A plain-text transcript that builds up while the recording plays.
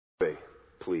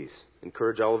please.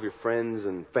 Encourage all of your friends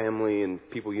and family and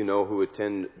people you know who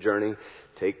attend Journey.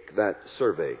 Take that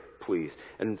survey, please.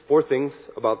 And 4 things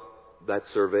about that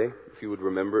survey, if you would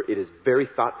remember. It is very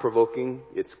thought-provoking.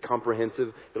 It's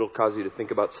comprehensive. It'll cause you to think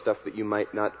about stuff that you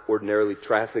might not ordinarily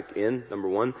traffic in, number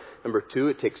 1. Number 2,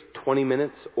 it takes 20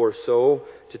 minutes or so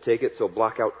to take it, so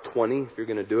block out 20 if you're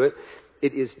going to do it.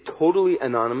 It is totally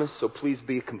anonymous, so please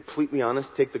be completely honest.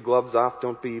 Take the gloves off.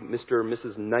 Don't be Mr. or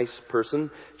Mrs. Nice Person.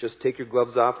 Just take your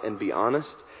gloves off and be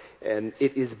honest. And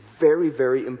it is very,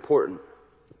 very important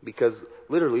because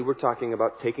literally we're talking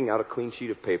about taking out a clean sheet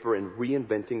of paper and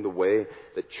reinventing the way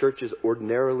that church is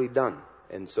ordinarily done.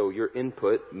 And so your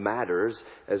input matters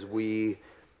as we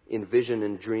envision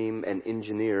and dream and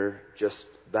engineer just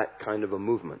that kind of a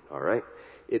movement, all right?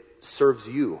 It serves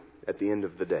you at the end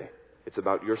of the day. It's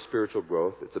about your spiritual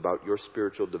growth. It's about your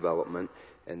spiritual development.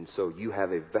 And so you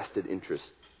have a vested interest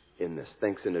in this.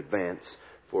 Thanks in advance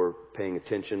for paying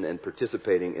attention and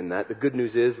participating in that. The good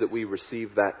news is that we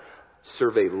received that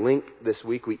survey link this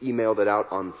week. We emailed it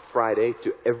out on Friday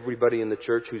to everybody in the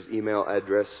church whose email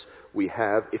address we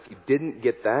have. If you didn't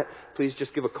get that, please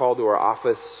just give a call to our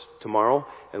office tomorrow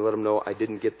and let them know I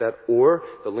didn't get that. Or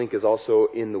the link is also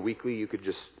in the weekly. You could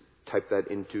just type that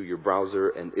into your browser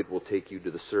and it will take you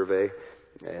to the survey.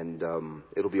 And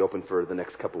it'll be open for the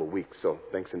next couple of weeks. So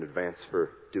thanks in advance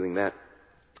for doing that.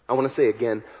 I want to say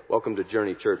again, welcome to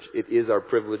Journey Church. It is our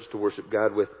privilege to worship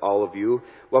God with all of you.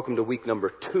 Welcome to week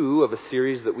number 2 of a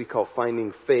series that we call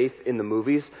Finding Faith in the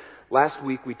Movies. Last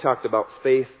week we talked about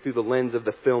faith through the lens of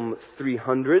the film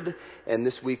 300. And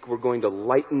this week we're going to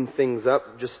lighten things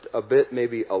up just a bit,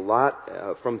 maybe a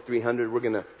lot. From 300 we're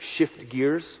going to shift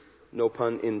gears, no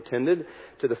pun intended,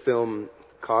 to the film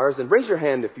Cars. And raise your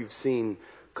hand if you've seen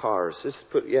Cars. Just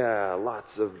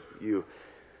lots of you.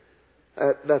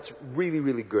 That's really,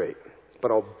 really great.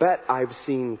 But I'll bet I've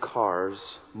seen Cars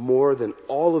more than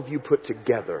all of you put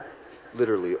together,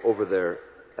 literally, over there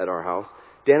at our house.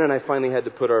 Dan and I finally had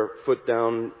to put our foot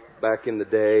down back in the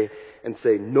day and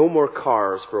say no more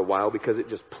Cars for a while because it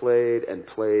just played and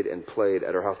played and played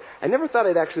at our house. I never thought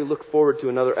I'd actually look forward to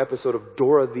another episode of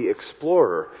Dora the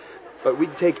Explorer, but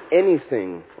we'd take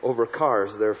anything over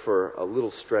Cars there for a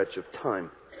little stretch of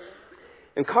time.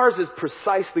 And Cars is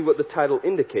precisely what the title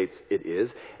indicates it is,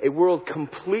 a world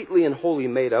completely and wholly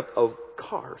made up of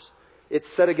cars. It's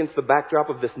set against the backdrop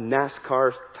of this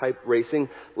NASCAR-type racing.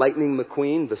 Lightning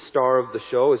McQueen, the star of the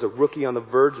show, is a rookie on the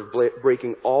verge of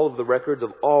breaking all of the records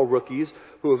of all rookies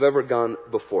who have ever gone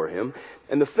before him.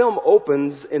 And the film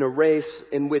opens in a race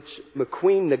in which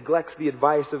McQueen neglects the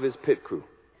advice of his pit crew.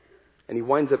 And he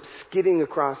winds up skidding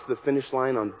across the finish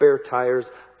line on bare tires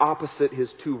opposite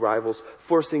his 2 rivals,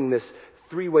 forcing this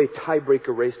 3-way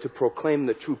tiebreaker race to proclaim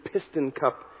the true Piston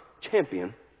Cup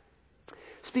champion.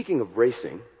 Speaking of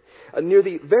racing, near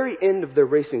the very end of their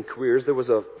racing careers, there was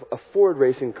a Ford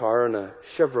racing car and a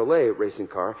Chevrolet racing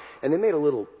car, and they made a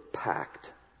little pact.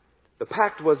 The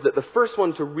pact was that the first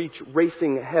one to reach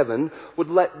racing heaven would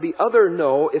let the other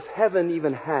know if heaven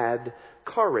even had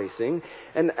car racing.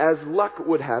 And as luck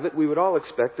would have it, we would all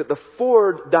expect that the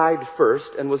Ford died first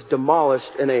and was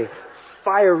demolished in a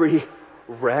fiery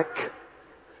wreck.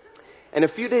 And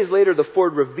a few days later, the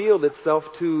Ford revealed itself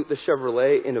to the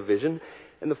Chevrolet in a vision.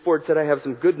 And the Ford said, I have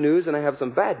some good news and I have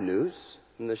some bad news.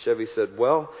 And the Chevy said,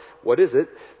 well, what is it?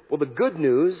 Well, the good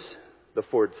news, the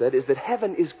Ford said, is that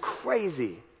heaven is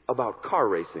crazy about car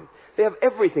racing. They have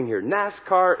everything here.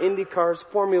 NASCAR, Indy cars,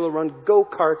 Formula One,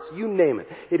 go-karts, you name it.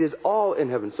 It is all in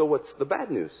heaven. So what's the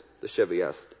bad news? The Chevy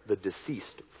asked the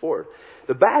deceased Ford.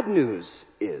 The bad news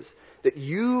is that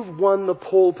you've won the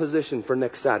pole position for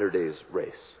next Saturday's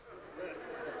race.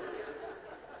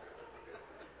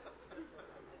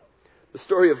 The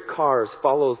story of Cars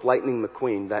follows Lightning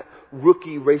McQueen, that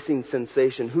rookie racing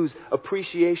sensation whose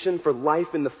appreciation for life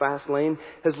in the fast lane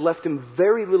has left him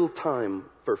very little time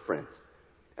for friends.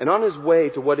 And on his way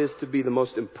to what is to be the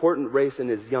most important race in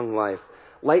his young life,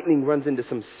 Lightning runs into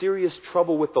some serious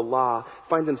trouble with the law,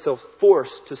 finds himself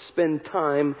forced to spend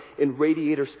time in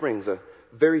Radiator Springs, a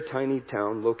very tiny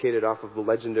town located off of the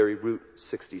legendary Route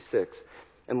 66.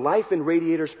 And life in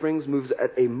Radiator Springs moves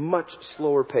at a much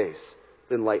slower pace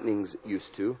than Lightning's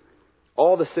used to.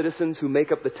 All the citizens who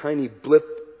make up the tiny blip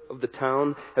of the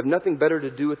town have nothing better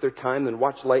to do with their time than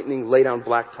watch Lightning lay down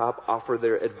blacktop, offer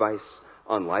their advice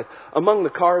on life. Among the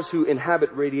cars who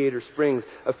inhabit Radiator Springs,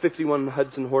 a 51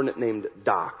 Hudson Hornet named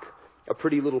Doc, a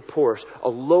pretty little Porsche, a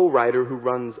lowrider who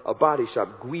runs a body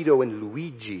shop, Guido and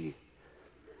Luigi,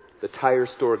 the tire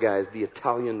store guys, the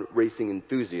Italian racing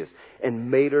enthusiast,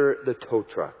 and Mater the tow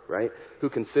truck, right, who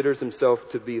considers himself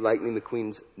to be Lightning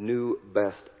McQueen's new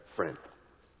best friend.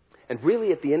 And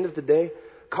really, at the end of the day,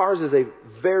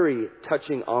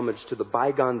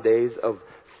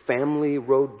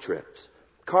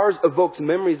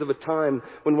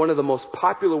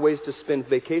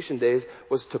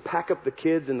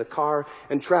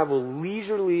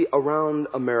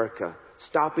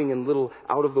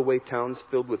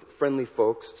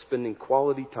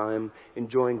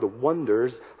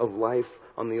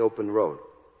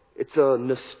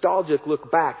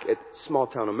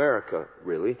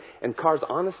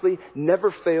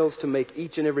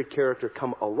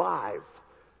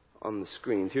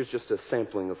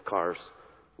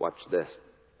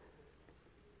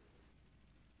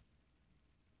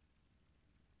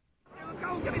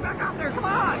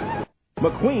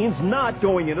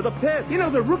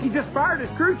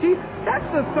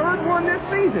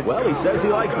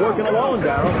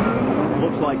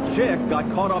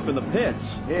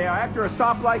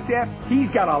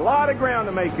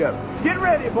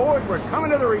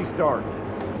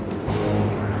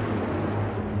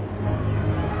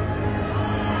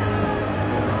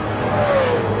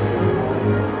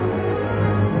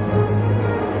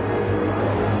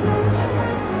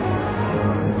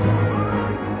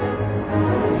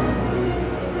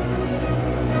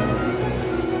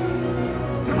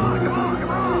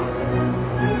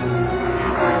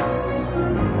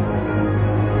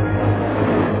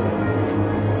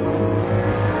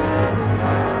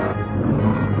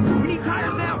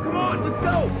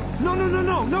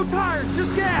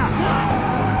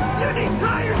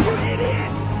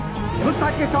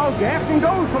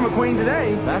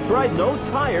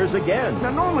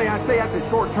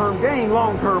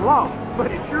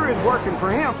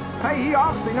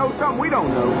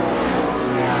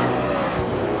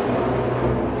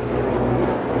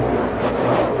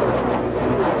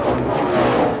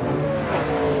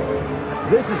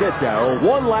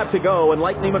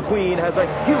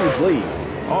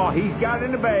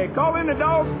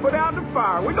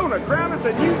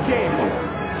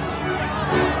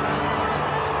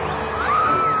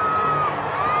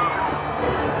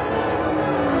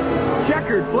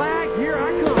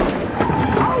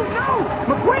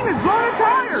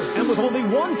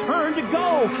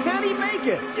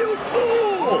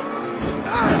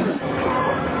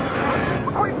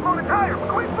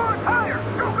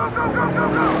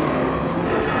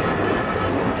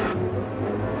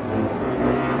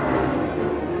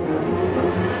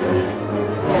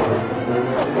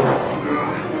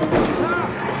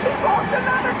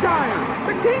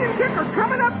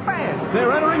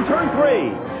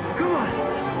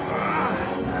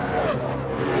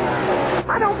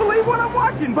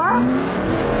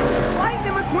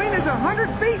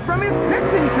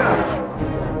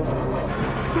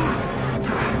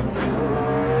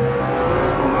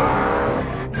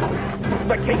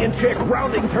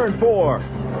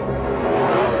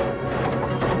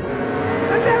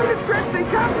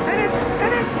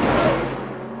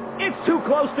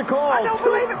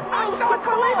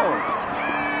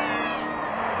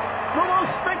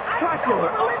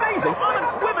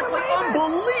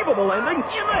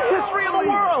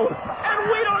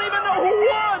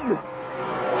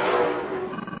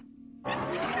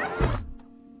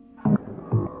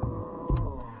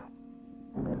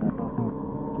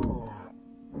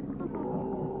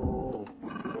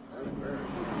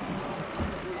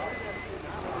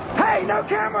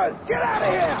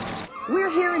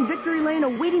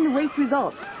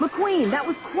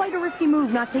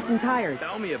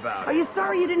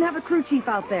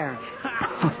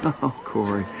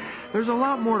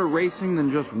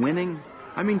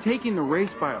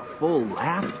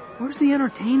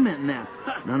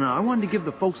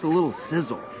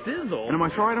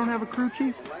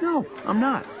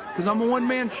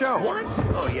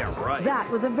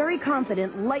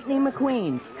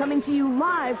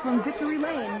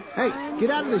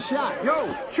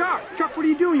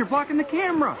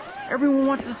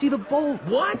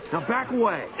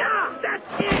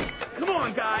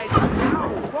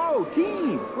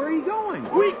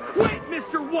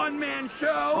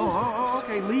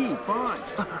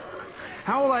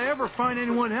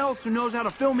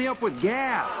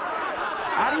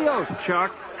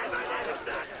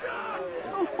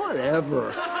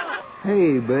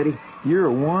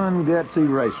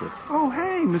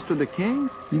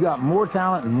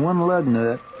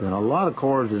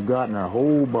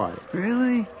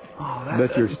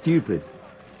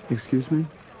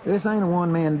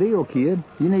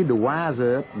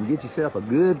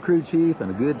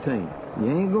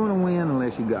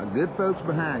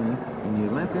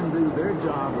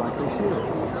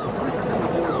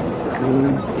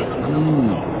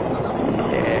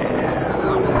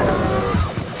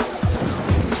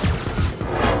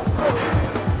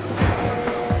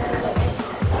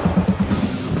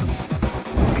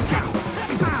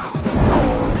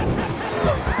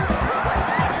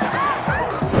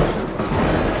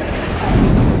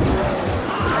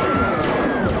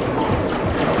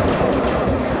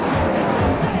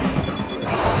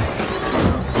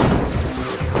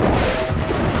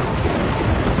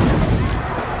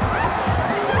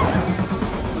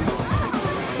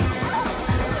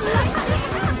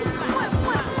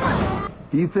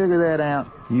 You figure that out,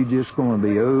 you're just going to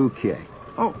be okay.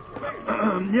 Oh,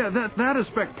 yeah, that is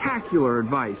spectacular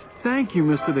advice. Thank you,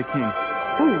 Mr. the King.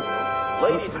 Oh,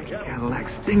 Ladies and gentlemen.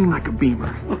 Cadillac sting like a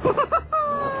beamer.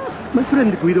 My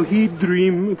friend Guido, he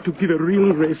dreamed to give a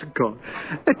real race car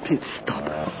a pit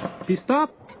stop. Pit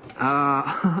stop?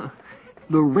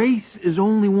 The race is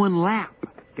only one lap,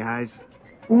 guys.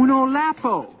 Uno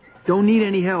lapo. Don't need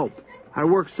any help. I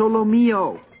work solo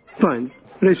mio. Fine.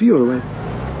 Race your way.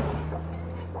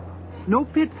 No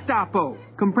pit stopo.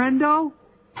 Comprendo?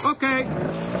 Okay.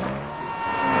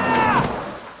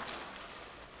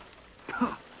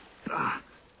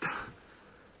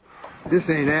 This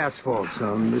ain't asphalt,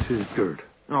 son. This is dirt.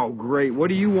 Oh, great. What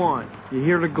do you want? You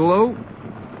here to gloat?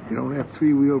 You don't have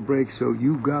three-wheel brakes, so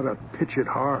you gotta pitch it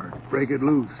hard, break it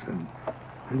loose,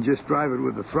 and just drive it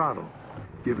with the throttle.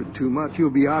 Give it too much, you'll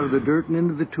be out of the dirt and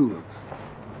into the tulips.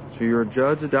 So you're a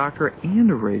judge, a doctor,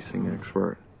 and a racing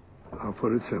expert. I'll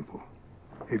put it simple.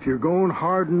 If you're going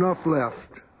hard enough left,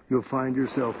 you'll find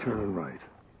yourself turning right.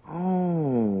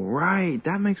 Oh, right.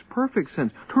 That makes perfect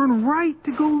sense. Turn right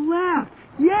to go left.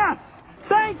 Yes!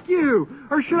 Thank you!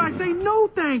 Or should I say no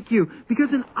thank you?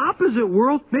 Because in opposite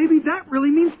worlds, maybe that really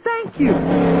means thank you.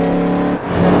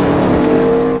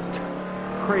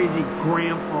 Crazy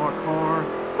grandpa car.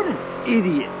 What an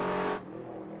idiot.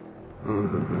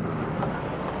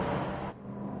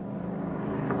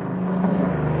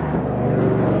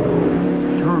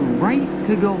 Turn right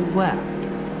to go left.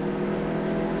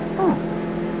 Oh.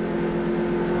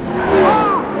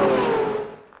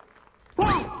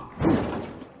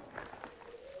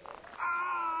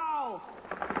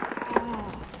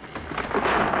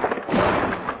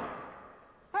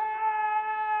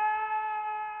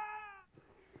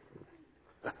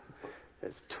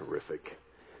 That's terrific.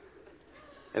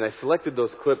 And I selected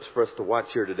those clips for us to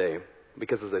watch here today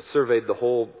because as I surveyed the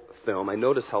whole film, I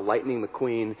noticed how Lightning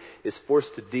McQueen is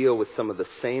forced to deal with some of the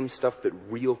same stuff that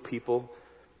real people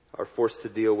are forced to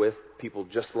deal with, people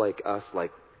just like us,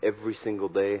 like every single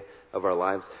day of our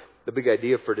lives. The big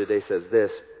idea for today says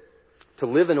this: to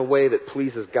live in a way that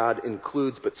pleases God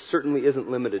includes, but certainly isn't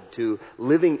limited to,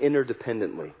 living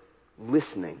interdependently,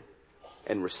 listening,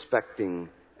 and respecting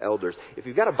elders. If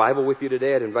you've got a Bible with you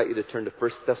today, I'd invite you to turn to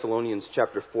 1 Thessalonians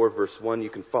chapter 4, verse 1.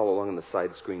 You can follow along on the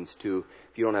side screens too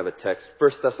if you don't have a text.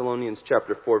 1 Thessalonians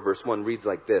chapter 4, verse 1 reads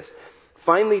like this: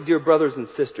 Finally, dear brothers and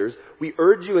sisters, we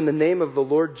urge you in the name of the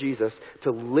Lord Jesus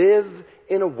to live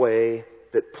in a way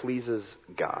that pleases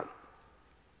God.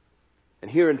 And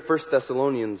here in 1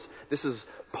 Thessalonians, this is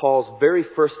Paul's very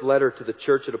first letter to the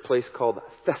church at a place called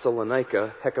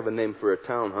Thessalonica. Heck of a name for a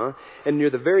town, huh? And near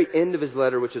the very end of his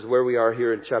letter, which is where we are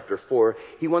here in chapter 4,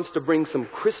 he wants to bring some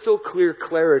crystal clear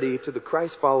clarity to the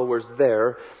Christ followers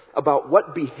there about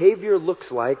what behavior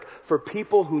looks like for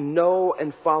people who know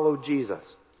and follow Jesus.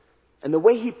 And the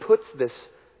way he puts this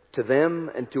to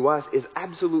them and to us is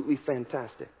absolutely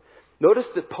fantastic. Notice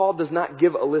that Paul does not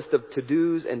give a list of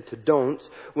to-dos and to-don'ts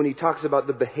when he talks about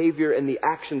the behavior and the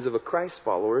actions of a Christ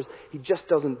follower. He just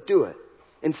doesn't do it.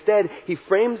 Instead, he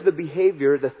frames the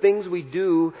behavior, the things we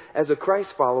do as a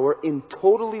Christ follower, in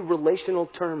totally relational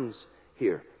terms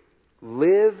here.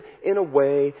 Live in a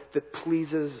way that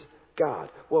pleases God.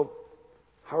 Well,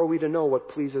 how are we to know what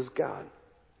pleases God?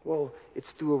 Well, it's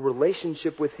through a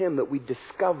relationship with Him that we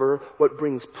discover what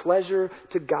brings pleasure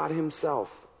to God Himself.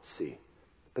 See?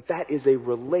 But that is a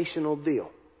relational deal.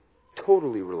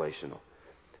 Totally relational.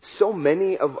 So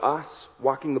many of us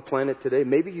walking the planet today,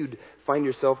 maybe you'd find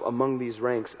yourself among these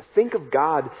ranks. Think of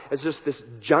God as just this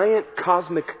giant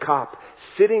cosmic cop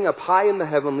sitting up high in the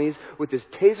heavenlies with his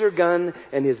taser gun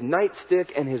and his nightstick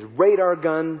and his radar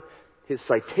gun, his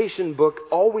citation book,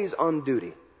 always on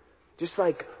duty. Just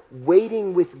like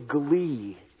waiting with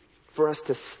glee for us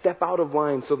to step out of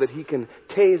line so that he can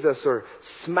tase us or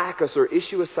smack us or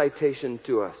issue a citation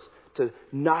to us to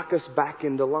knock us back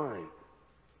into line.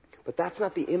 But that's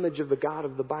not the image of the God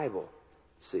of the Bible.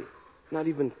 See, not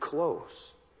even close.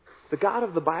 The God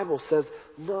of the Bible says,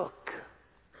 look,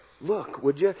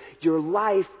 would you? Your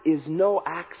life is no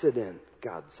accident,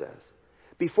 God says.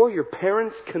 Before your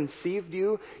parents conceived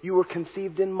you, you were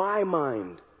conceived in my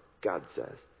mind, God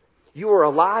says. You are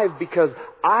alive because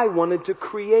I wanted to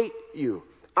create you.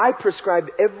 I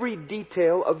prescribed every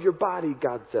detail of your body,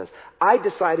 God says. I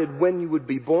decided when you would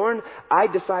be born. I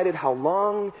decided how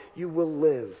long you will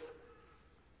live.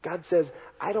 God says,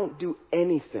 I don't do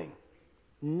anything,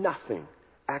 nothing,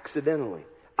 accidentally.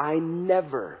 I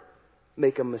never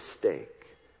make a mistake.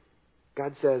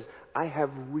 God says, I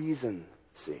have reason,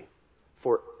 see,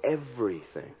 for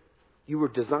everything. You were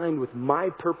designed with my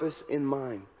purpose in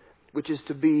mind. which is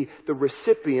to be the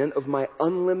recipient of my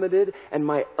unlimited and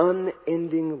my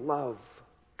unending love,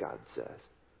 God says.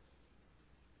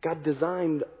 God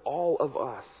designed all of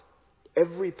us,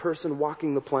 every person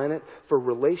walking the planet, for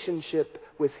relationship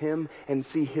with Him, and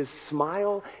see, His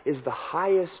smile is the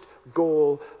highest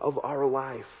goal of our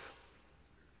life.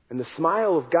 And the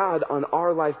smile of God on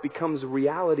our life becomes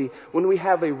reality when we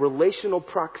have a relational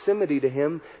proximity to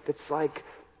Him that's like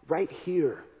right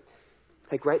here.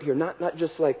 Like right here. Not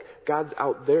just like God's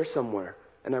out there somewhere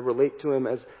and I relate to Him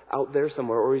as out there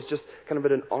somewhere, or He's just kind of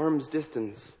at an arm's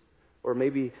distance, or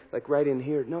maybe like right in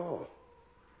here. No.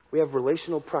 We have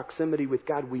relational proximity with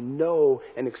God. We know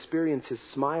and experience His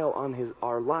smile on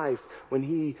our life when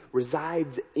He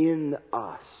resides in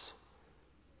us.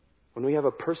 When we have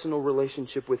a personal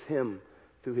relationship with Him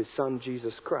through His Son,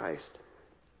 Jesus Christ,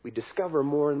 we discover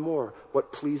more and more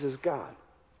what pleases God,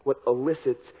 what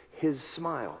elicits His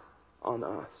smile on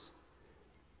us.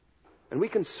 And we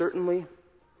can certainly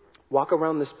walk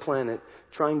around this planet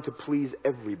trying to please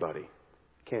everybody,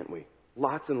 can't we?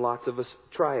 Lots and lots of us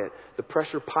try it. The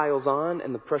pressure piles on,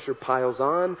 and the pressure piles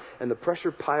on, and the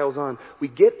pressure piles on. We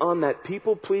get on that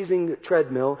people-pleasing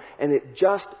treadmill, and it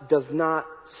just does not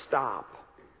stop.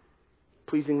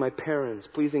 Pleasing my parents,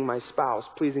 pleasing my spouse,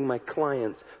 pleasing my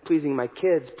clients, pleasing my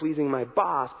kids, pleasing my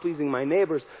boss, pleasing my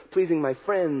neighbors, pleasing my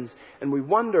friends. And we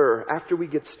wonder, after we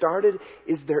get started,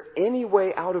 is there any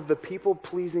way out of the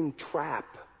people-pleasing trap?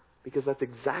 Because that's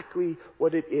exactly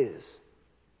what it is.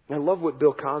 And I love what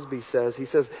Bill Cosby says. He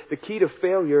says, the key to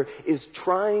failure is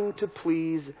trying to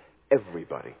please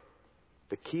everybody.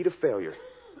 The key to failure,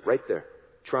 right there.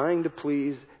 Trying to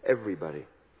please everybody.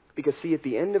 Because, see, at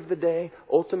the end of the day,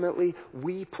 ultimately,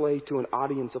 we play to an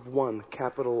audience of one,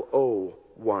 capital O,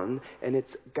 one, and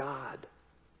it's God.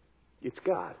 It's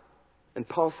God. And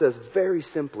Paul says very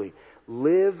simply,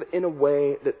 live in a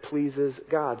way that pleases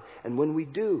God. And when we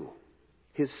do,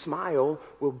 His smile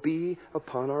will be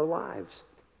upon our lives.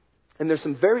 And there's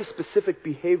some very specific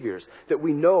behaviors that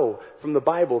we know from the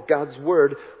Bible, God's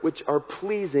Word, which are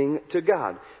pleasing to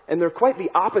God. And they're quite the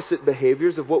opposite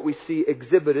behaviors of what we see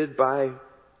exhibited by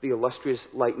the illustrious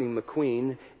Lightning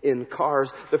McQueen in Cars.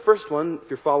 The first one, if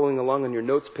you're following along on your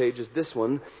notes page, is this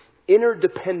one.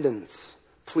 Interdependence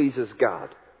pleases God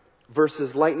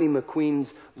versus Lightning McQueen's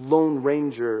Lone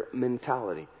Ranger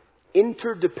mentality.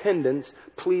 Interdependence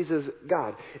pleases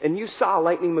God. And you saw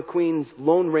Lightning McQueen's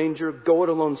Lone Ranger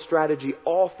go-it-alone strategy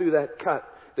all through that cut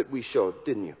that we showed,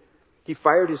 didn't you? He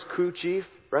fired his crew chief,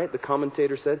 right? The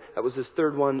commentator said that was his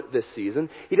third one this season.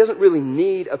 He doesn't really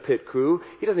need a pit crew.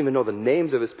 He doesn't even know the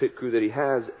names of his pit crew that he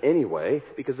has anyway,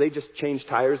 because they just change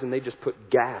tires and they just put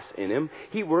gas in him.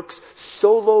 He works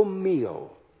solo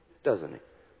mio, doesn't he?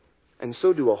 And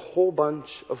so do a whole bunch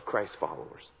of Christ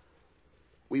followers.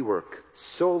 We work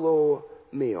solo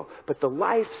mio. But the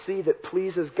life, see, that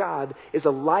pleases God is a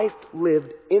life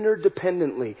lived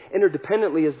interdependently.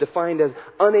 Interdependently is defined as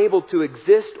unable to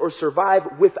exist or survive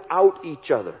without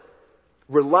each other.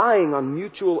 Relying on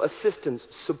mutual assistance,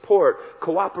 support,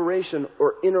 cooperation,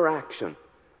 or interaction.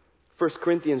 1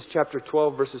 Corinthians chapter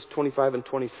 12, verses 25 and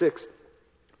 26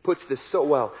 puts this so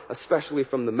well, especially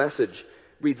from the Message.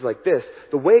 Reads like this: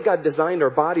 the way God designed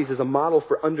our bodies is a model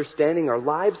for understanding our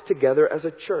lives together as a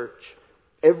church.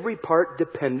 Every part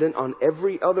dependent on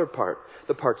every other part.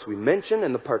 The parts we mention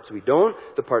and the parts we don't.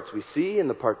 The parts we see and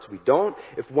the parts we don't.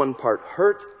 If one part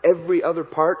hurts, every other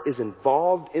part is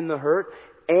involved in the hurt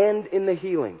and in the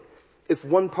healing. If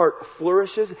one part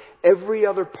flourishes, every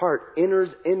other part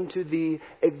enters into the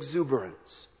exuberance.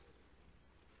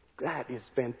 That is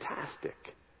fantastic.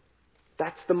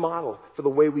 That's the model for the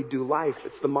way we do life.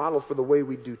 It's the model for the way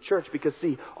we do church. Because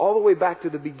see, all the way back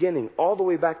to the beginning, all the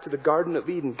way back to the Garden of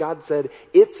Eden, God said,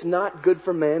 it's not good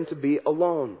for man to be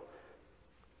alone.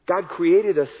 God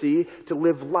created us, see, to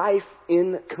live life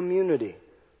in community.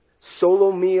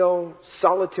 Solo mio,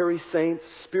 solitary saints,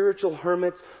 spiritual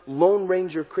hermits, Lone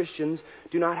Ranger Christians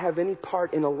do not have any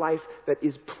part in a life that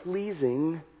is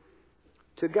pleasing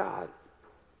to God.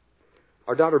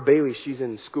 Our daughter Bailey, she's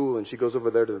in school and she goes over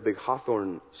there to the big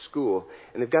Hawthorne school,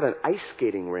 and they've got an ice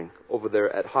skating rink over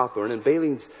there at Hawthorne, and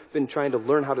Bailey's been trying to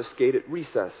learn how to skate at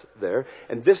recess there.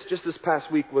 And this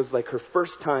past week was like her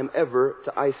first time ever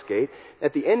to ice skate.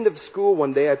 At the end of school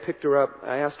one day, I picked her up.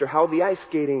 I asked her how the ice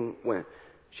skating went.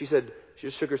 She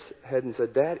just shook her head and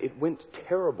said, "Dad, it went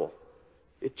terrible.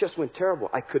 It just went terrible.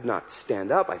 I could not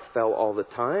stand up. I fell all the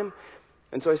time."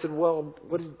 And so I said, "Well,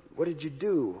 what did you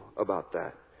do about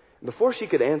that?" Before she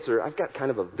could answer, I've got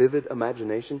kind of a vivid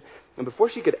imagination. And before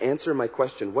she could answer my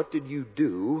question, "What did you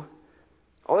do?"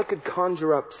 All I could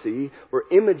conjure up, were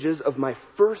images of my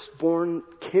firstborn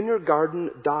kindergarten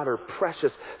daughter,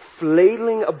 Precious,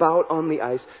 flailing about on the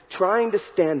ice, trying to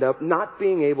stand up, not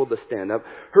being able to stand up,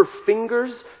 her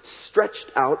fingers stretched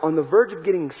out on the verge of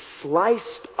getting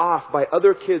sliced off by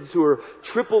other kids who were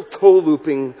triple toe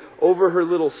looping over her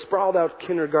little sprawled out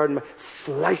kindergarten,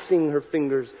 slicing her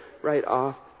fingers right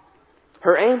off.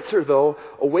 Her answer, though,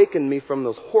 awakened me from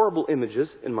those horrible images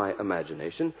in my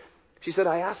imagination. She said,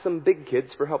 I asked some big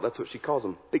kids for help. That's what she calls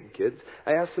them, big kids.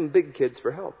 I asked some big kids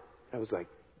for help. I was like,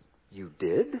 you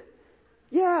did?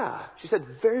 Yeah. She said,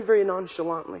 very, very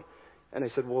nonchalantly. And I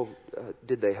said, well,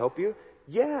 did they help you?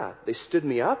 Yeah. They stood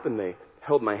me up and they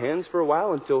held my hands for a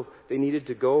while until they needed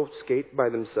to go skate by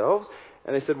themselves.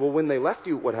 And I said, well, when they left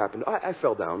you, what happened? I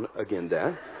fell down again,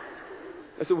 Dad.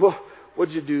 I said, well, what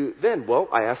did you do then? Well,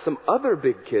 I asked some other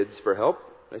big kids for help.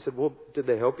 I said, well, did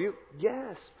they help you?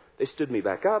 Yes. They stood me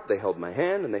back up, they held my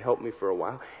hand, and they helped me for a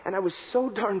while. And I was so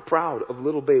darn proud of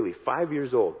little Bailey, 5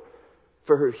 years old,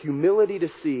 for her humility to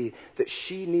see that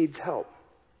she needs help,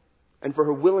 and for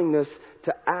her willingness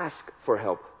to ask for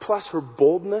help, plus her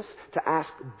boldness to ask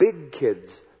big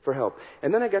kids for help.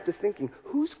 And then I got to thinking,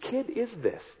 whose kid is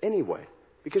this anyway?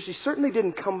 Because she certainly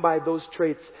didn't come by those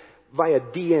traits via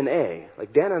DNA.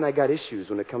 Like Dana and I got issues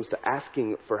when it comes to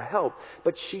asking for help,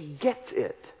 but she gets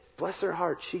it. Bless her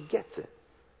heart, she gets it.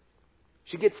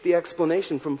 She gets the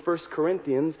explanation from 1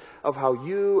 Corinthians of how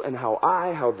you and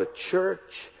how the church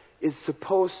is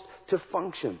supposed to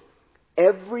function.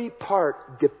 Every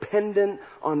part dependent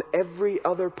on every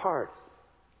other part.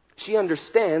 She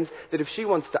understands that if she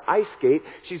wants to ice skate,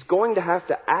 she's going to have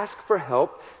to ask for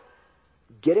help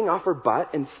getting off her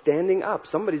butt and standing up.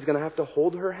 Somebody's going to have to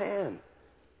hold her hand.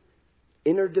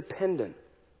 Interdependent.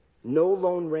 No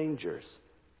lone rangers.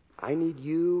 I need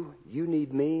you. You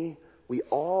need me. We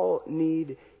all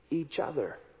need each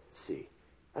other, see.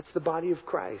 That's the body of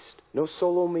Christ. No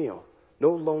solo meal.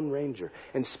 No lone ranger.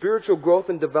 And spiritual growth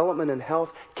and development and health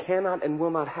cannot and will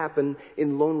not happen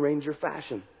in lone ranger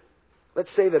fashion.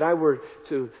 Let's say that I were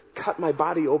to cut my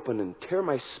body open and tear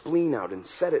my spleen out and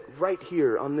set it right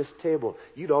here on this table.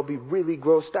 You'd all be really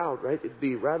grossed out, right? It'd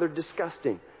be rather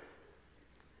disgusting.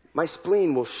 My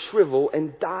spleen will shrivel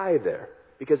and die there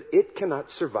because it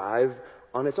cannot survive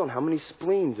on its own. How many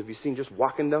spleens have you seen just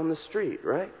walking down the street,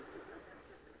 right?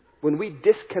 When we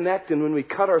disconnect and when we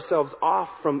cut ourselves off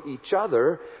from each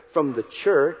other, from the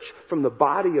church, from the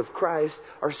body of Christ,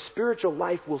 our spiritual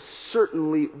life will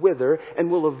certainly wither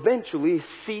and will eventually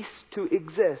cease to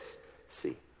exist.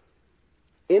 See,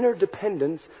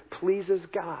 interdependence pleases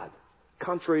God,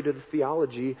 contrary to the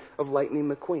theology of Lightning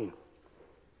McQueen.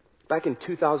 Back in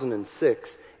 2006,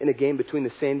 in a game between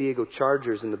the San Diego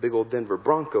Chargers and the big old Denver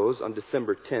Broncos on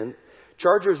December 10th,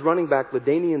 Chargers running back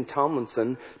LaDainian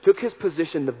Tomlinson took his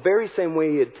position the very same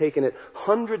way he had taken it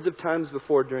hundreds of times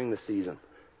before during the season.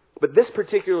 But this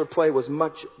particular play was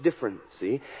much different,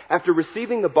 see. After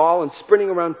receiving the ball and sprinting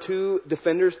around two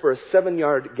defenders for a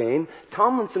 7-yard gain,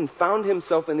 Tomlinson found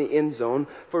himself in the end zone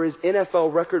for his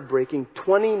NFL record-breaking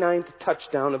 29th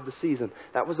touchdown of the season.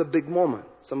 That was a big moment.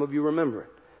 Some of you remember it.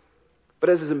 But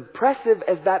as impressive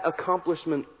as that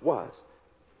accomplishment was,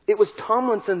 it was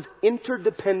Tomlinson's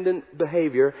interdependent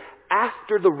behavior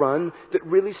after the run that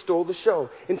really stole the show.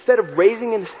 Instead of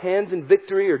raising his hands in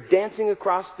victory or dancing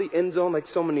across the end zone like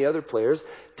so many other players,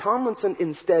 Tomlinson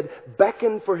instead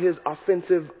beckoned for his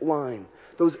offensive line.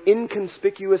 Those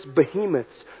inconspicuous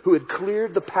behemoths who had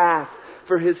cleared the path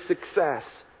for his success.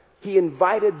 He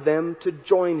invited them to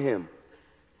join him.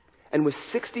 And with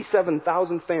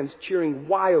 67,000 fans cheering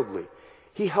wildly,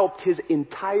 he helped his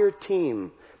entire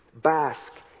team bask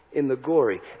in the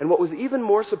glory. And what was even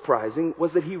more surprising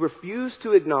was that he refused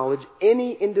to acknowledge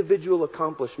any individual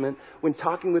accomplishment when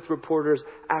talking with reporters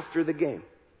after the game.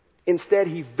 Instead,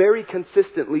 he very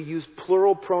consistently used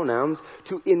plural pronouns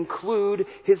to include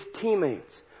his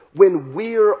teammates. When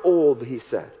we're old, he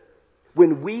said,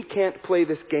 when we can't play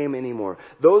this game anymore,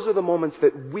 those are the moments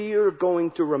that we're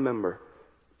going to remember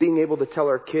being able to tell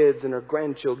our kids and our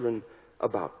grandchildren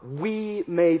about. We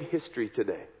made history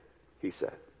today, he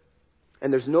said.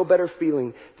 And there's no better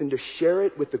feeling than to share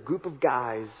it with a group of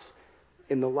guys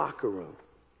in the locker room.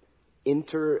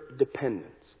 Interdependence.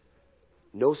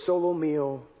 No solo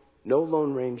meal, no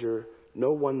lone ranger,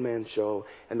 no one-man show.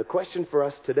 And the question for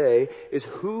us today is,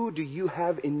 who do you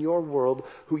have in your world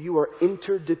who you are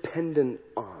interdependent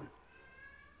on?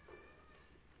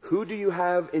 Who do you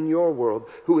have in your world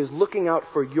who is looking out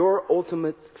for your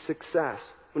ultimate success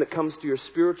when it comes to your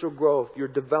spiritual growth, your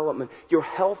development, your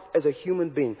health as a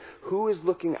human being? Who is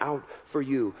looking out for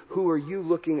you? Who are you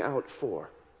looking out for?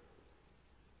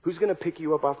 Who's going to pick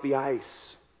you up off the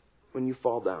ice when you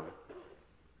fall down?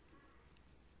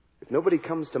 If nobody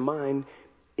comes to mind,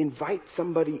 invite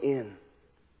somebody in.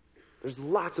 There's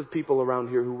lots of people around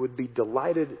here who would be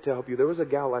delighted to help you. There was a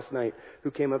gal last night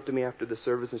who came up to me after the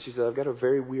service and she said, I've got a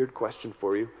very weird question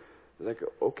for you. I was like,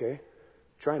 okay,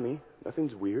 try me.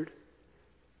 Nothing's weird.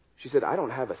 She said, I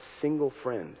don't have a single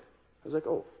friend. I was like,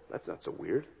 oh, that's not so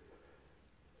weird.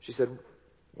 She said,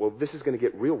 well, this is going to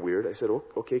get real weird. I said,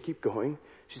 okay, keep going.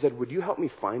 She said, would you help me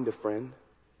find a friend?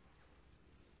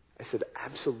 I said,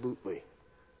 absolutely.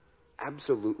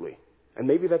 Absolutely. And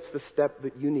maybe that's the step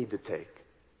that you need to take,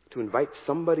 to invite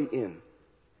somebody in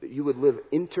that you would live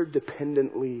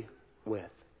interdependently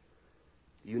with.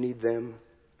 You need them.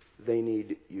 They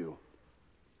need you.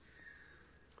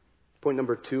 Point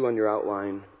number 2 on your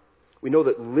outline. We know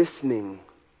that listening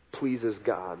pleases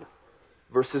God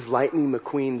versus Lightning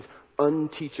McQueen's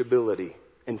unteachability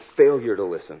and failure to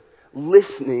listen.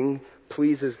 Listening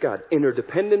pleases God.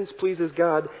 Interdependence pleases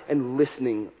God, and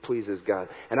listening pleases God.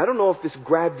 And I don't know if this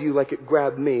grabbed you like it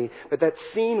grabbed me, but that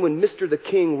scene when Mr. the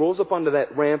King rolls up onto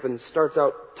that ramp and starts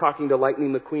out talking to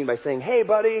Lightning McQueen by saying, hey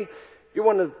buddy, you're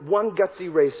one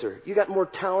gutsy racer. You got more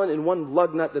talent in one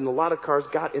lug nut than a lot of cars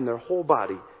got in their whole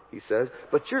body, he says.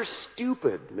 But you're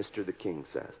stupid, Mr. the King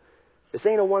says. This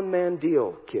ain't a one-man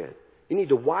deal, kid. You need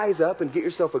to wise up and get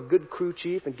yourself a good crew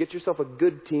chief and get yourself a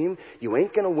good team. You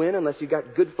ain't going to win unless you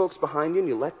got good folks behind you and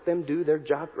you let them do their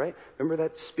job, right? Remember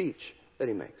that speech that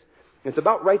he makes? And it's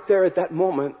about right there at that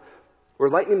moment where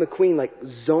Lightning McQueen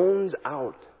zones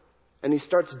out and he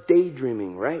starts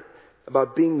daydreaming, right?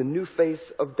 About being the new face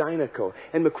of Dynaco.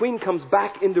 And McQueen comes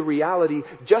back into reality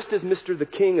just as Mr. the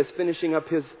King is finishing up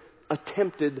his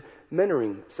attempted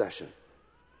mentoring session.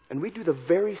 And we do the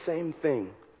very same thing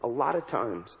a lot of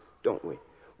times, don't we?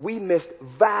 We miss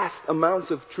vast amounts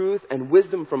of truth and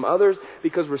wisdom from others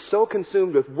because we're so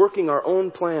consumed with working our own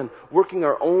plan, working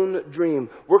our own dream,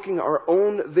 working our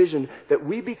own vision that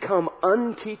we become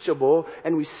unteachable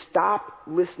and we stop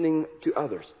listening to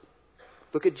others.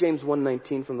 Look at James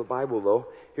 1:19 from the Bible, though.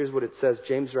 Here's what it says.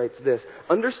 James writes this.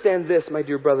 Understand this, my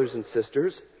dear brothers and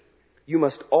sisters. You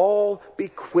must all be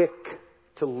quick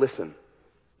to listen.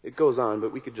 It goes on,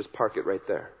 but we could just park it right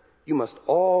there. You must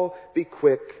all be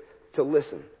quick to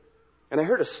listen. And I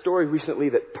heard a story recently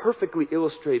that perfectly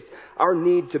illustrates our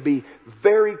need to be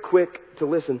very quick to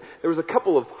listen. There was a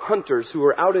couple of hunters who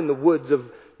were out in the woods of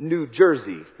New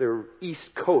Jersey. They're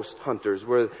East Coast hunters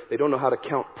where they don't know how to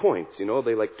count points. You know,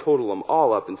 they total them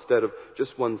all up instead of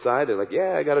just one side. They're like,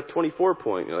 yeah, I got a 24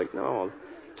 point. You're like, no,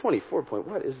 24 point.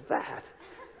 What is that?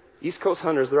 East Coast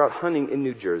hunters, they're out hunting in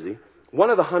New Jersey. One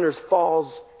of the hunters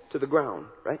falls to the ground,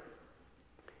 right?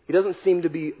 He doesn't seem to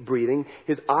be breathing.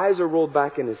 His eyes are rolled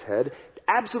back in his head.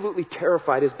 Absolutely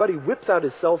terrified, his buddy whips out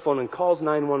his cell phone and calls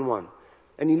 911.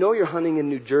 And you know you're hunting in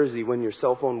New Jersey when your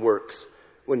cell phone works.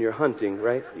 When you're hunting,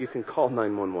 right? You can call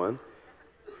 911.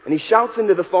 And he shouts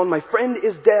into the phone, my friend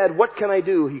is dead. What can I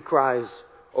do? He cries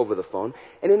over the phone.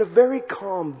 And in a very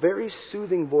calm, very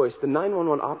soothing voice, the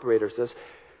 911 operator says,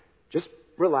 just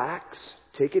relax.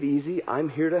 Take it easy. I'm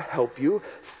here to help you.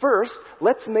 First,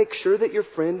 let's make sure that your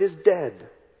friend is dead.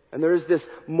 And there is this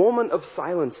moment of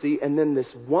silency, and then this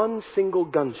one single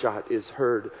gunshot is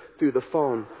heard through the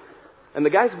phone. And the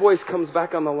guy's voice comes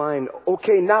back on the line.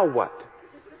 Okay, now what?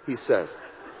 He says.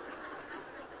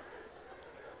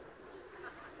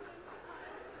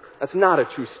 That's not a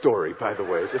true story, by the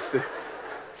way, just if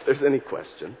there's any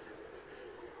question.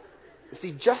 You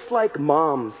see, just like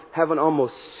moms have an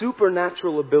almost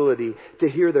supernatural ability to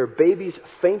hear their baby's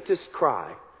faintest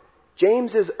cry,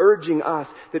 James is urging us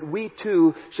that we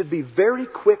too should be very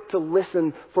quick to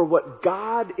listen for what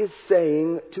God is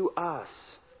saying to us.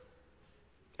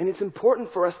 And it's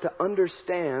important for us to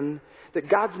understand that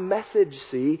God's message,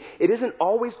 it isn't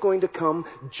always going to come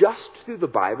just through the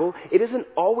Bible. It isn't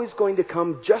always going to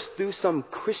come just through some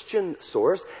Christian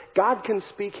source. God can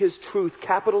speak His truth,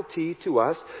 capital T, to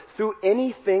us through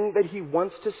anything that He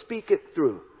wants to speak it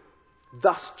through.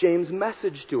 Thus, James'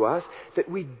 message to us that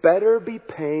we'd better be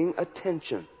paying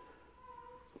attention.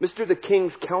 Mr. the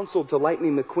King's counsel to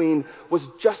Lightning McQueen was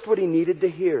just what he needed to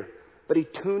hear, but he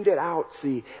tuned it out,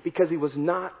 because he was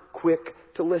not quick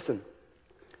to listen.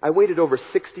 I waited over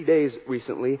 60 days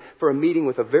recently for a meeting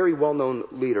with a very well-known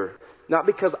leader. Not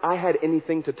because I had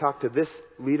anything to talk to this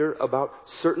leader about.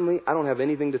 Certainly, I don't have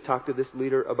anything to talk to this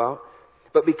leader about.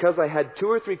 But because I had 2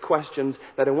 or 3 questions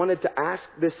that I wanted to ask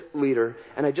this leader,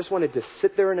 and I just wanted to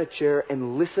sit there in a chair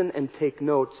and listen and take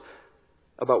notes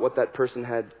about what that person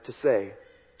had to say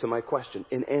to my question,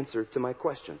 in answer to my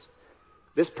questions.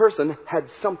 This person had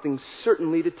something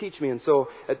certainly to teach me. And so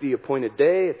at the appointed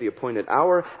day, at the appointed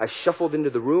hour, I shuffled into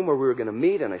the room where we were going to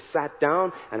meet, and I sat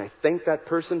down and I thanked that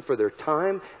person for their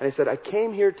time. And I said, I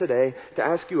came here today to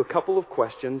ask you a couple of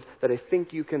questions that I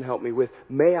think you can help me with.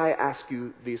 May I ask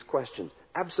you these questions?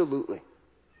 Absolutely.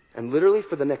 And literally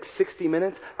for the next 60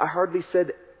 minutes, I hardly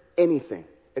said anything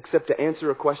except to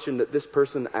answer a question that this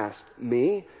person asked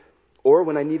me, or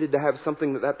when I needed to have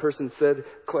something that person said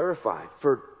clarified,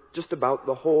 for just about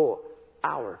the whole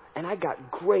hour. And I got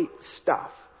great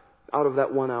stuff out of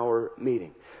that 1 hour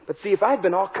meeting. But see, if I'd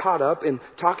been all caught up in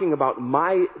talking about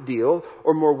my deal,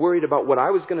 or more worried about what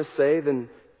I was going to say than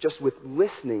just with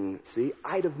listening, see,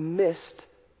 I'd have missed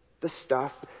the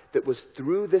stuff that was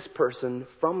through this person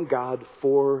from God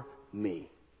for me.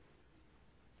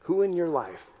 Who in your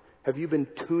life have you been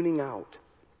tuning out?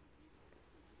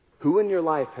 Who in your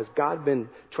life has God been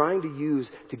trying to use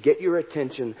to get your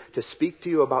attention, to speak to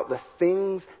you about the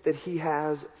things that He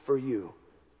has for you?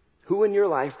 Who in your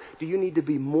life do you need to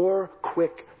be more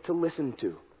quick to listen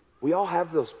to? We all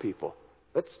have those people.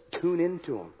 Let's tune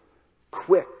into them.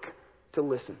 Quick to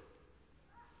listen.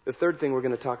 The third thing we're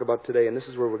going to talk about today, and this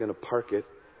is where we're going to park it,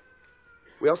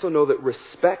 we also know that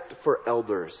respect for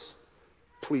elders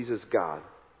pleases God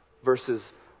versus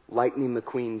Lightning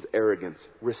McQueen's arrogance.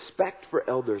 Respect for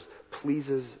elders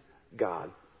pleases God.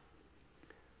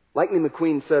 Lightning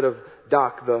McQueen said of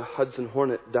Doc, the Hudson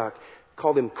Hornet Doc,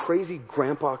 called him crazy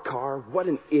Grandpa Carr. What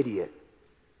an idiot.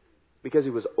 Because he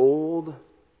was old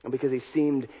and because he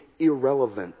seemed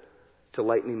irrelevant to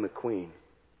Lightning McQueen.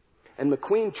 And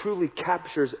McQueen truly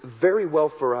captures very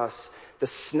well for us the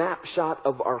snapshot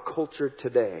of our culture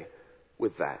today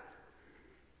with that.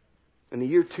 In the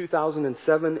year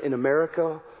 2007 in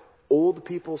America, old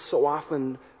people so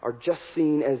often are just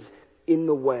seen as in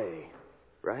the way,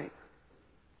 right?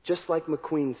 Just like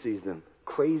McQueen sees them.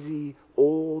 Crazy,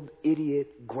 old,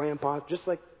 idiot, grandpa, just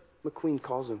like McQueen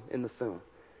calls them in the film.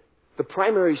 The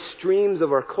primary streams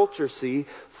of our culture, see,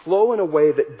 flow in a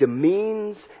way that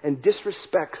demeans and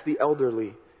disrespects the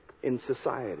elderly in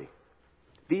society.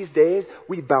 These days,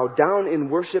 we bow down in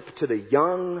worship to the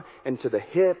young and to the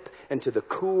hip and to the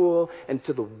cool and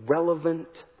to the relevant,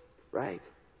 right?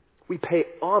 We pay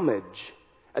homage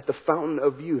at the fountain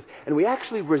of youth. And we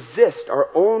actually resist our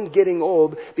own getting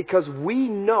old because we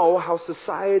know how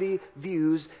society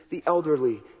views the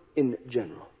elderly in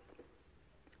general.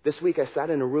 This week I sat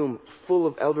in a room full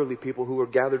of elderly people who were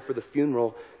gathered for the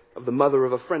funeral of the mother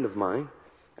of a friend of mine.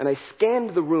 And I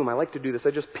scanned the room. I like to do this. I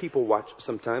just people watch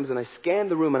sometimes. And I scanned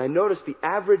the room and I noticed the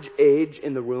average age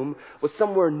in the room was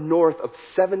somewhere north of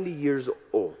 70 years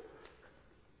old.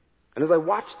 And as I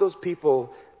watched those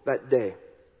people that day,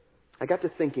 I got to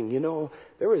thinking,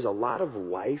 there is a lot of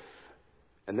life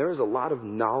and there is a lot of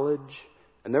knowledge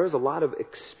and there is a lot of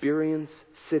experience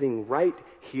sitting right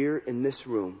here in this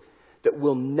room that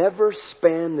will never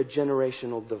span the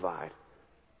generational divide.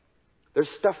 There's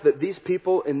stuff that these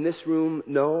people in this room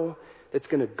know that's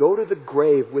going to go to the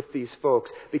grave with these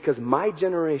folks because my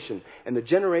generation and the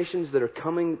generations that are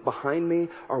coming behind me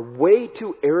are way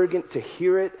too arrogant to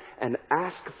hear it and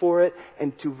ask for it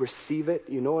and to receive it.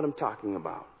 You know what I'm talking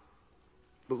about.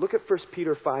 But look at 1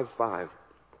 Peter 5:5.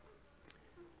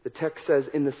 The text says,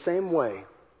 in the same way,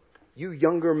 you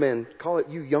younger men, call it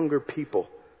you younger people,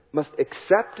 must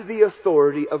accept the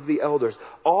authority of the elders.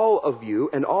 All of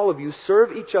you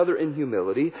serve each other in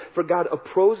humility, for God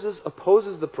opposes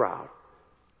the proud,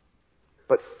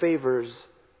 but favors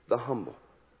the humble.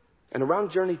 And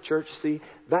around Journey Church, see,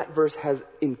 that verse has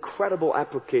incredible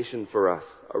application for us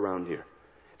around here.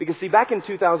 Because see, back in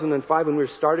 2005 when we were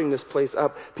starting this place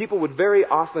up, people would very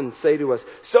often say to us,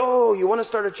 so you want to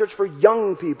start a church for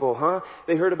young people, huh?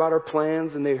 They heard about our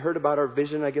plans and they heard about our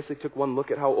vision. I guess they took one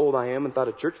look at how old I am and thought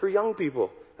a church for young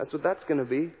people. That's what that's going to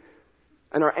be.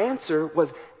 And our answer was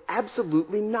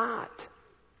absolutely not.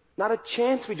 Not a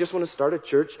chance we just want to start a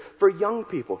church for young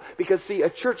people. Because see, a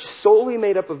church solely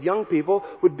made up of young people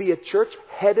would be a church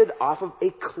headed off of a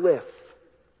cliff.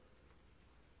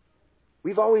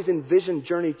 We've always envisioned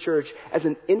Journey Church as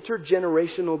an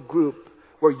intergenerational group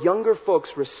where younger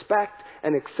folks respect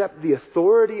and accept the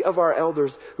authority of our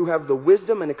elders who have the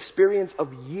wisdom and experience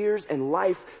of years and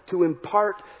life to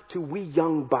impart to we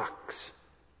young bucks.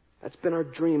 That's been our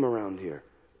dream around here.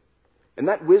 And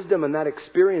that wisdom and that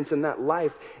experience and that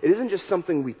life, it isn't just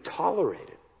something we tolerate.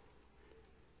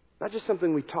 Not just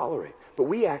something we tolerate, but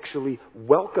we actually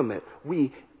welcome it.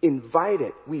 We invite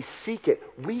it. We seek it.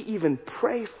 We even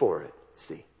pray for it.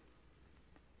 See.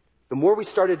 The more we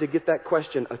started to get that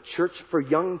question, a church for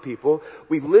young people,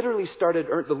 we literally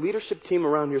the leadership team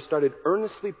around here started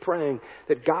earnestly praying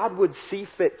that God would see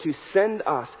fit to send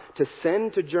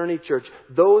to Journey Church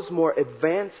those more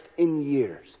advanced in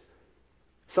years.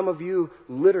 Some of you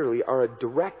literally are a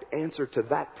direct answer to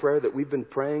that prayer that we've been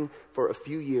praying for a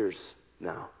few years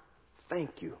now.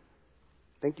 Thank you.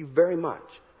 Thank you very much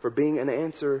for being an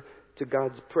answer to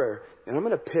God's prayer. And I'm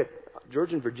going to pick,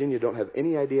 George and Virginia don't have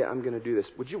any idea I'm going to do this.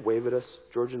 Would you wave at us,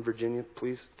 George and Virginia,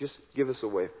 please? Just give us a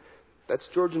wave. That's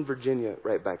George and Virginia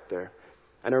right back there.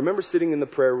 And I remember sitting in the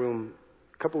prayer room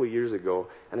a couple of years ago,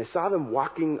 and I saw them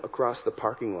walking across the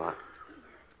parking lot.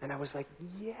 And I was like,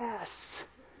 yes,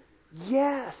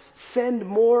 send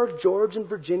more George and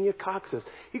Virginia Coxes.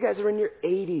 You guys are in your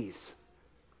 80s.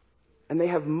 And they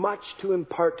have much to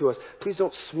impart to us. Please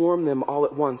don't swarm them all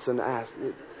at once and ask.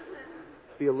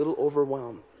 Be a little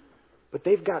overwhelmed. But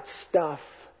they've got stuff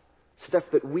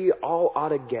that we all ought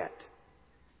to get.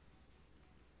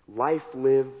 Life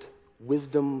lived,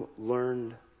 wisdom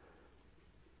learned.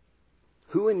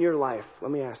 Who in your life,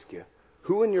 let me ask you,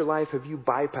 who in your life have you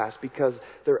bypassed because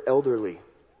they're elderly?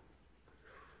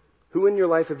 Who in your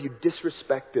life have you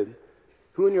disrespected?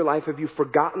 Who in your life have you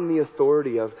forgotten the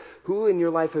authority of? Who in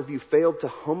your life have you failed to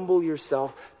humble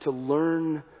yourself to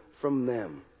learn from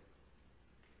them?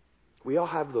 We all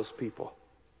have those people.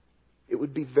 It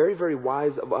would be very, very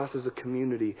wise of us as a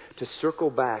community to circle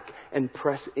back and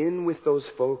press in with those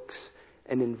folks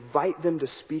and invite them to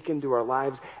speak into our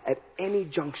lives at any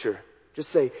juncture.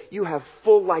 Just say, you have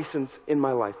full license in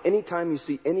my life. Anytime you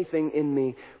see anything in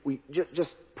me,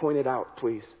 just point it out,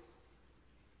 please.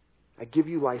 I give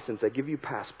you license. I give you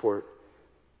passport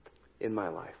in my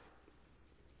life.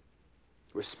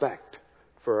 Respect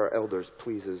for our elders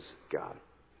pleases God.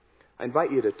 I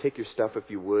invite you to take your stuff if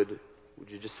you would. Would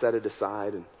you just set it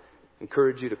aside and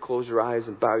encourage you to close your eyes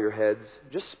and bow your heads?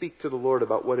 Just speak to the Lord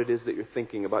about what it is that you're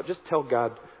thinking about. Just tell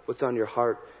God what's on your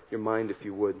heart, your mind, if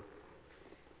you would.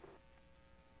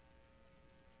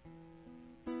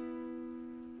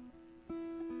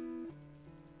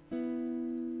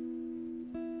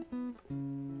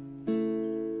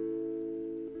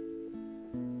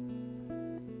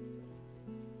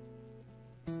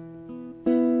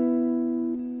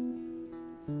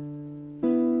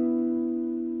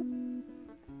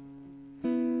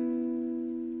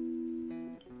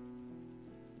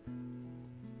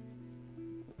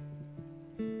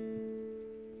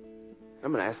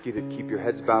 I'm going to ask you to keep your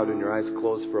heads bowed and your eyes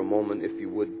closed for a moment, if you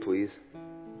would, please.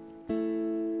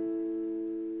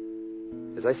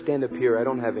 As I stand up here, I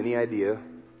don't have any idea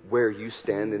where you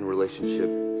stand in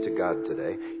relationship to God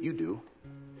today. You do.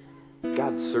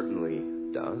 God certainly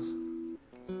does.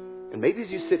 And maybe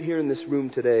as you sit here in this room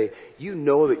today, you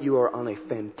know that you are on a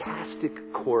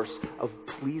fantastic course of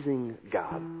pleasing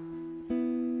God.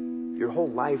 Your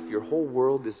whole life, your whole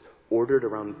world is ordered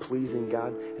around pleasing God.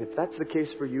 And if that's the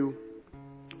case for you,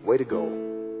 way to go.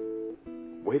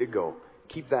 Way to go.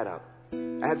 Keep that up.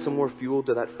 Add some more fuel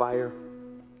to that fire.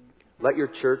 Let your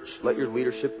church, let your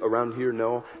leadership around here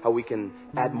know how we can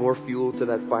add more fuel to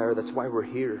that fire. That's why we're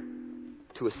here,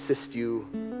 to assist you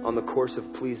on the course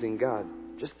of pleasing God.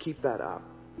 Just keep that up.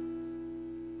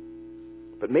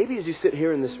 But maybe as you sit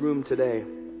here in this room today,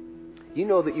 you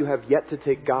know that you have yet to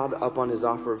take God up on His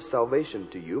offer of salvation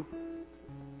to you,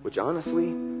 which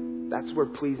honestly, that's where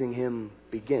pleasing Him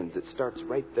begins. It starts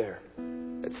right there,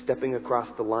 at stepping across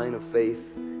the line of faith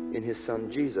in His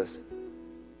Son, Jesus.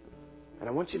 And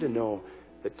I want you to know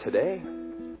that today,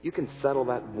 you can settle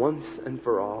that once and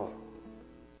for all.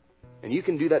 And you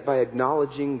can do that by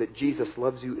acknowledging that Jesus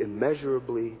loves you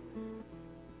immeasurably,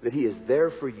 that He is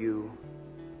there for you,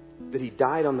 that He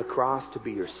died on the cross to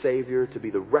be your Savior, to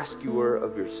be the rescuer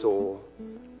of your soul.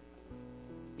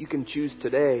 You can choose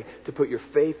today to put your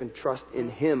faith and trust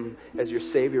in Him as your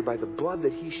Savior by the blood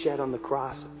that He shed on the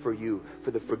cross for you,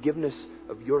 for the forgiveness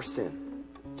of your sin,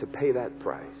 to pay that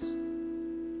price.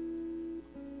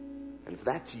 And if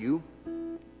that's you,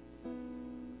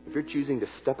 if you're choosing to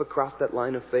step across that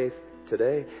line of faith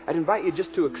today, I'd invite you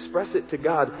just to express it to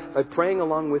God by praying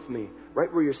along with me,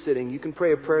 right where you're sitting. You can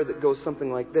pray a prayer that goes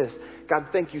something like this. God,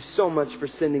 thank you so much for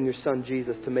sending your Son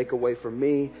Jesus to make a way for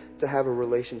me to have a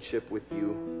relationship with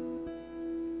you.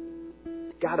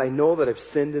 God, I know that I've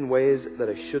sinned in ways that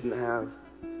I shouldn't have.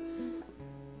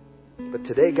 But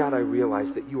today, God, I realize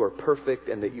that you are perfect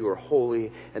and that you are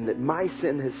holy and that my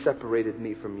sin has separated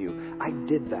me from you. I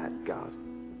did that, God.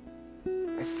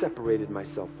 I separated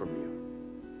myself from you.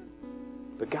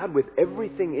 But God, with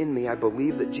everything in me, I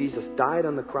believe that Jesus died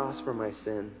on the cross for my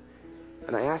sin.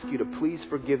 And I ask you to please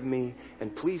forgive me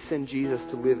and please send Jesus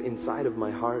to live inside of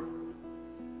my heart.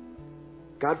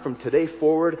 God, from today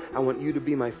forward, I want you to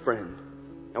be my friend.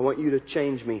 I want you to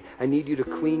change me. I need you to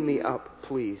clean me up,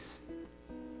 please.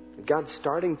 God,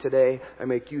 starting today, I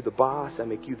make you the boss. I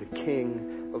make you the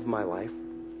king of my life.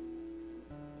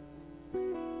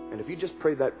 And if you just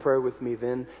pray that prayer with me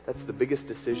then, that's the biggest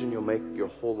decision you'll make your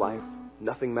whole life.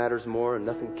 Nothing matters more and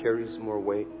nothing carries more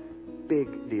weight.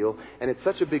 Big deal. And it's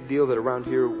such a big deal that around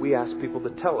here we ask people to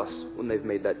tell us when they've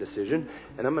made that decision.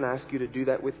 And I'm going to ask you to do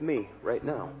that with me right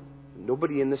now.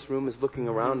 Nobody in this room is looking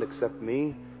around except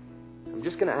me. I'm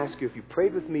just going to ask you, if you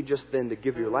prayed with me just then to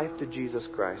give your life to Jesus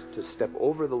Christ, to step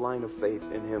over the line of faith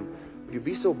in Him, would you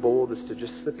be so bold as to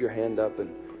just slip your hand up and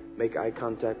make eye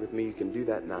contact with me? You can do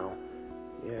that now.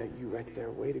 Yeah, you right there.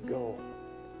 Way to go.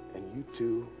 And you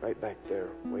too, right back there.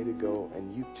 Way to go.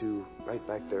 And you too, right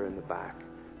back there in the back.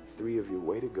 3 of you.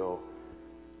 Way to go.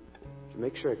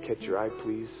 Make sure I catch your eye,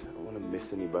 please. I don't want to miss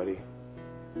anybody.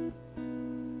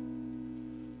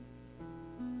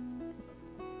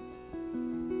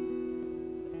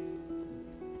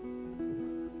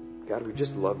 God, we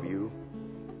just love you.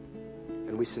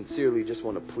 And we sincerely just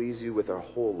want to please you with our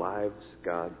whole lives,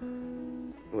 God.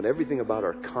 We want everything about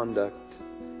our conduct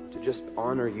to just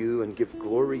honor you and give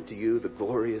glory to you, the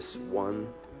glorious one.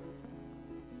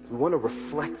 We want to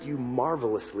reflect you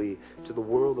marvelously to the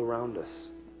world around us,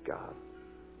 God.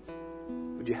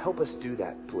 Would you help us do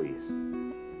that, please?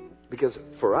 Because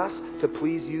for us to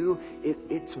please you,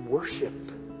 it's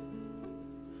worship.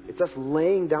 It's us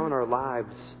laying down our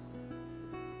lives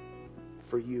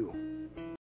for you.